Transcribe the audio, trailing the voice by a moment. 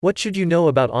What should you know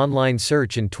about online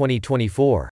search in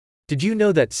 2024? Did you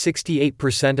know that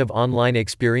 68% of online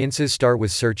experiences start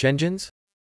with search engines?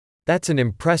 That's an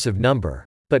impressive number.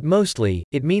 But mostly,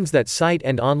 it means that site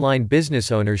and online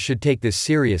business owners should take this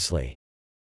seriously.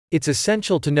 It's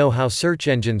essential to know how search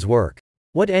engines work,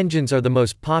 what engines are the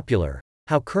most popular,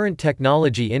 how current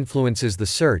technology influences the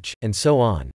search, and so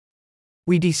on.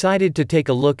 We decided to take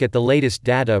a look at the latest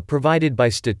data provided by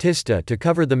Statista to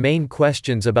cover the main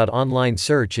questions about online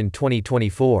search in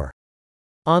 2024.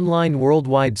 Online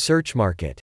worldwide search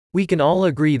market. We can all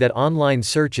agree that online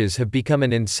searches have become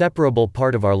an inseparable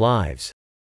part of our lives.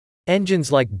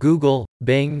 Engines like Google,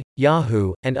 Bing,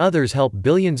 Yahoo, and others help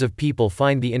billions of people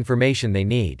find the information they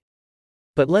need.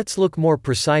 But let's look more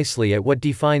precisely at what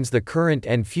defines the current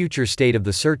and future state of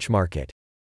the search market.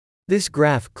 This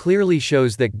graph clearly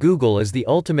shows that Google is the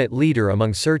ultimate leader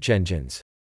among search engines.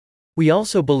 We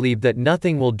also believe that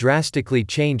nothing will drastically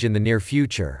change in the near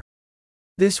future.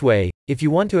 This way, if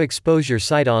you want to expose your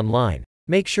site online,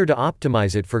 make sure to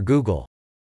optimize it for Google.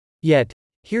 Yet,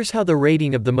 here's how the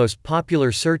rating of the most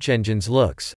popular search engines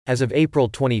looks, as of April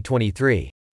 2023.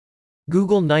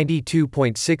 Google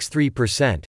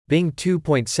 92.63%, Bing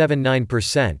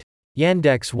 2.79%,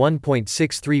 Yandex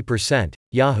 1.63%,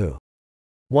 Yahoo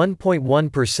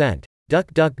 1.1%,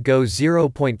 DuckDuckGo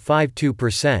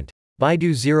 0.52%,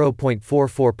 Baidu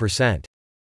 0.44%.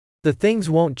 The things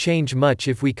won't change much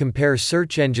if we compare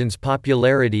search engines'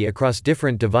 popularity across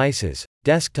different devices,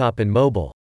 desktop and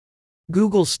mobile.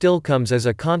 Google still comes as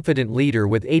a confident leader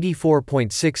with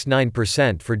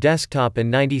 84.69% for desktop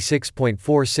and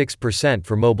 96.46%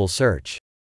 for mobile search.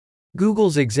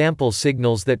 Google's example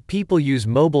signals that people use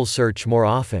mobile search more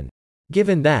often.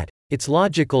 Given that, it's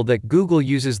logical that Google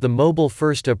uses the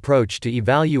mobile-first approach to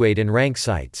evaluate and rank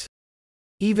sites.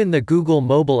 Even the Google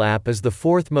mobile app is the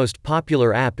fourth most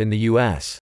popular app in the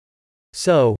US.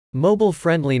 So, mobile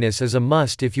friendliness is a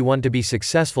must if you want to be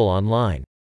successful online.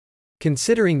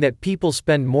 Considering that people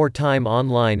spend more time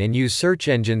online and use search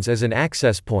engines as an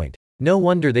access point, no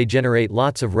wonder they generate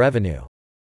lots of revenue.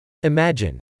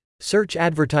 Imagine, search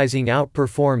advertising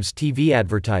outperforms TV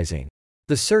advertising.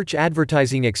 The search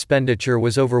advertising expenditure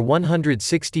was over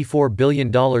 $164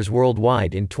 billion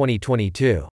worldwide in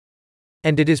 2022.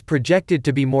 And it is projected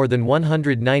to be more than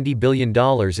 $190 billion in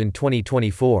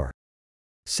 2024.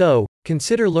 So,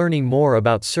 consider learning more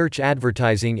about search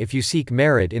advertising if you seek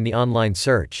merit in the online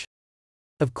search.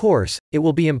 Of course, it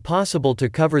will be impossible to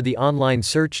cover the online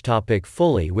search topic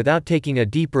fully without taking a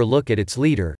deeper look at its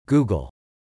leader, Google.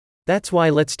 That's why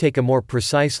let's take a more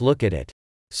precise look at it.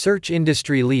 Search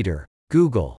industry leader,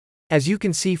 Google. As you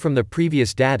can see from the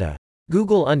previous data,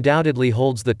 Google undoubtedly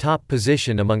holds the top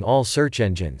position among all search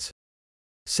engines.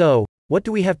 So, what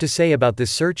do we have to say about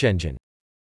this search engine?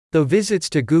 Though visits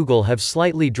to Google have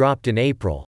slightly dropped in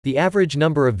April, the average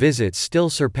number of visits still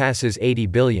surpasses 80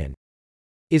 billion.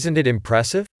 Isn't it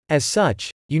impressive? As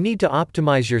such, you need to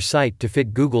optimize your site to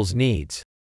fit Google's needs.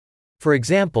 For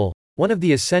example, one of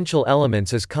the essential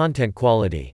elements is content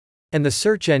quality. And the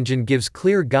search engine gives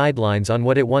clear guidelines on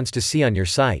what it wants to see on your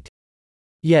site.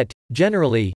 Yet,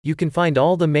 generally, you can find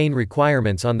all the main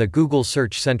requirements on the Google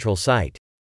Search Central site.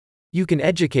 You can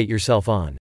educate yourself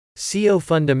on SEO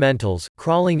fundamentals,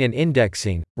 crawling and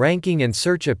indexing, ranking and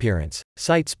search appearance,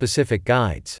 site-specific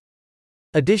guides.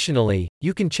 Additionally,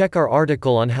 you can check our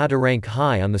article on how to rank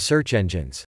high on the search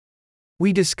engines.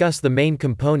 We discuss the main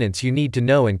components you need to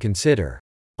know and consider.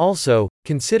 Also,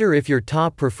 consider if your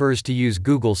top prefers to use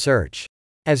Google Search.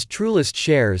 As Truelist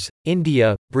shares,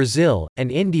 India, Brazil,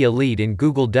 and India lead in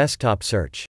Google desktop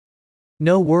search.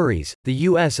 No worries, the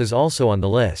US is also on the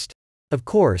list. Of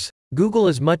course, Google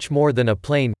is much more than a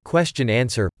plain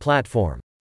question-answer platform.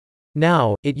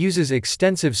 Now, it uses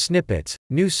extensive snippets,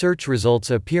 new search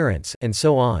results appearance, and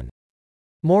so on.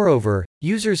 Moreover,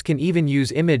 users can even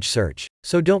use image search,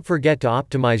 so don't forget to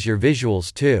optimize your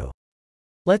visuals too.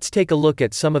 Let's take a look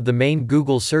at some of the main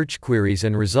Google search queries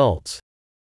and results.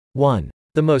 1.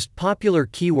 The most popular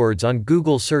keywords on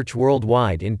Google search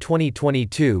worldwide in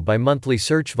 2022 by monthly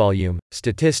search volume,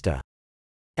 Statista.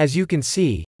 As you can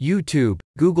see, YouTube,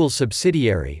 Google's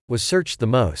subsidiary, was searched the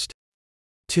most.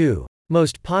 2.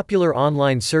 Most popular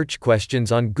online search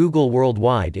questions on Google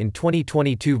worldwide in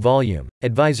 2022 volume,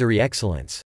 advisory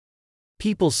excellence.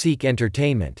 People seek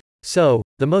entertainment. So,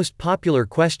 the most popular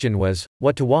question was,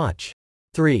 what to watch?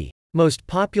 3. Most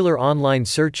popular online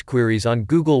search queries on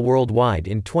Google worldwide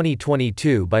in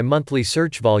 2022 by monthly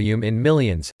search volume in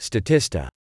millions, Statista.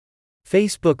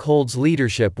 Facebook holds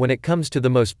leadership when it comes to the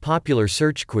most popular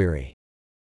search query.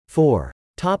 4.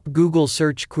 Top Google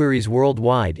search queries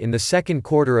worldwide in the second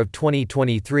quarter of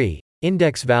 2023,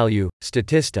 index value,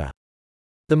 Statista.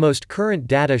 The most current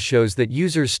data shows that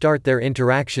users start their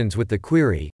interactions with the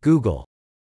query, Google.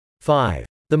 5.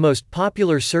 The most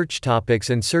popular search topics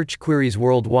and search queries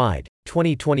worldwide,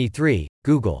 2023,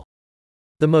 Google.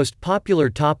 The most popular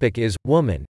topic is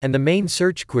woman, and the main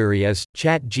search query is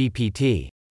ChatGPT.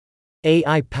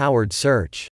 AI-powered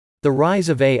search. The rise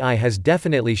of AI has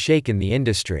definitely shaken the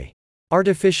industry.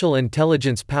 Artificial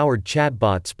intelligence-powered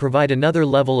chatbots provide another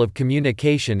level of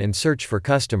communication and search for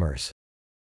customers.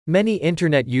 Many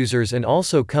internet users and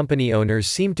also company owners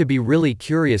seem to be really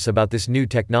curious about this new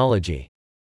technology.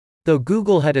 Though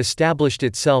Google had established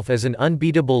itself as an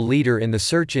unbeatable leader in the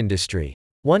search industry,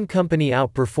 one company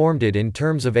outperformed it in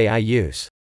terms of AI use.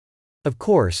 Of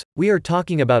course, we are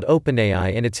talking about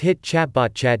OpenAI and its hit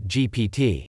chatbot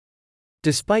ChatGPT.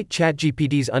 Despite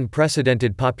ChatGPT's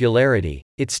unprecedented popularity,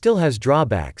 it still has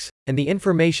drawbacks, and the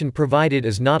information provided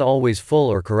is not always full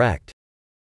or correct.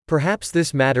 Perhaps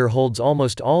this matter holds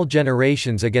almost all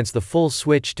generations against the full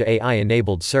switch to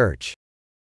AI-enabled search.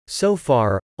 So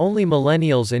far, only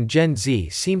millennials and Gen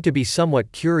Z seem to be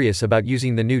somewhat curious about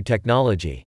using the new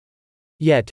technology.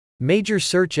 Yet, major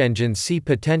search engines see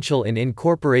potential in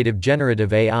incorporative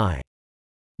generative AI.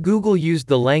 Google used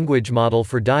the language model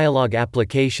for dialogue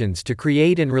applications to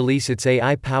create and release its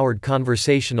AI-powered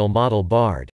conversational model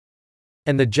Bard.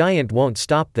 And the giant won't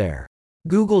stop there.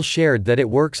 Google shared that it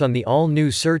works on the all-new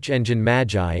search engine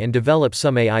Magi and develops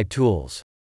some AI tools.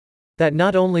 That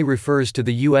not only refers to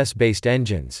the US-based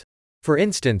engines. For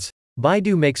instance,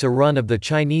 Baidu makes a run of the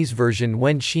Chinese version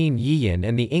Wenxin Yiyan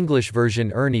and the English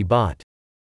version Ernie Bot.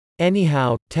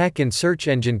 Anyhow, tech and search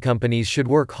engine companies should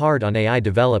work hard on AI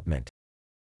development.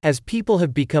 As people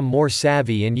have become more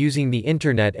savvy in using the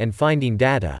internet and finding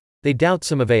data, they doubt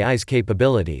some of AI's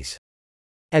capabilities.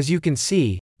 As you can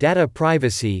see, data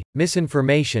privacy,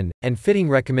 misinformation, and fitting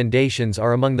recommendations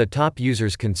are among the top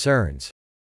users' concerns.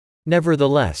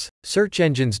 Nevertheless, search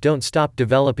engines don't stop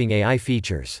developing AI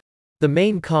features. The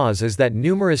main cause is that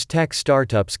numerous tech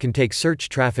startups can take search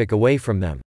traffic away from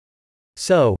them.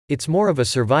 So, it's more of a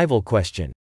survival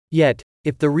question. Yet,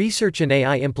 if the research and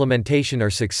AI implementation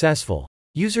are successful,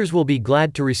 users will be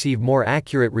glad to receive more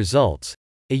accurate results,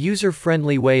 a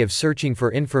user-friendly way of searching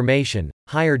for information,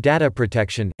 higher data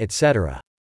protection, etc.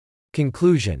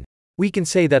 Conclusion. We can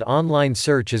say that online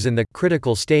search is in the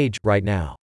critical stage right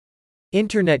now.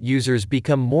 Internet users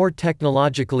become more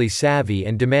technologically savvy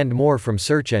and demand more from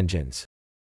search engines.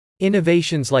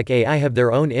 Innovations like AI have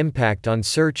their own impact on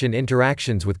search and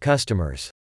interactions with customers.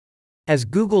 As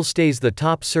Google stays the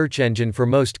top search engine for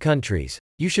most countries,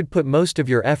 you should put most of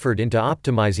your effort into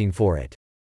optimizing for it.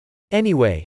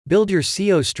 Anyway, build your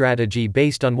SEO strategy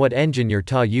based on what engine your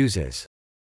TA uses.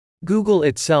 Google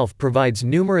itself provides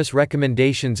numerous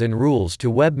recommendations and rules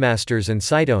to webmasters and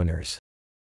site owners.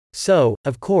 So,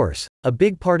 of course, a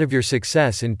big part of your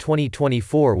success in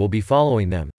 2024 will be following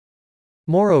them.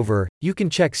 Moreover, you can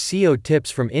check SEO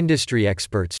tips from industry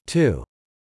experts, too.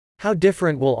 How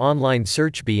different will online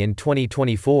search be in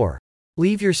 2024?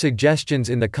 Leave your suggestions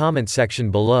in the comment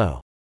section below.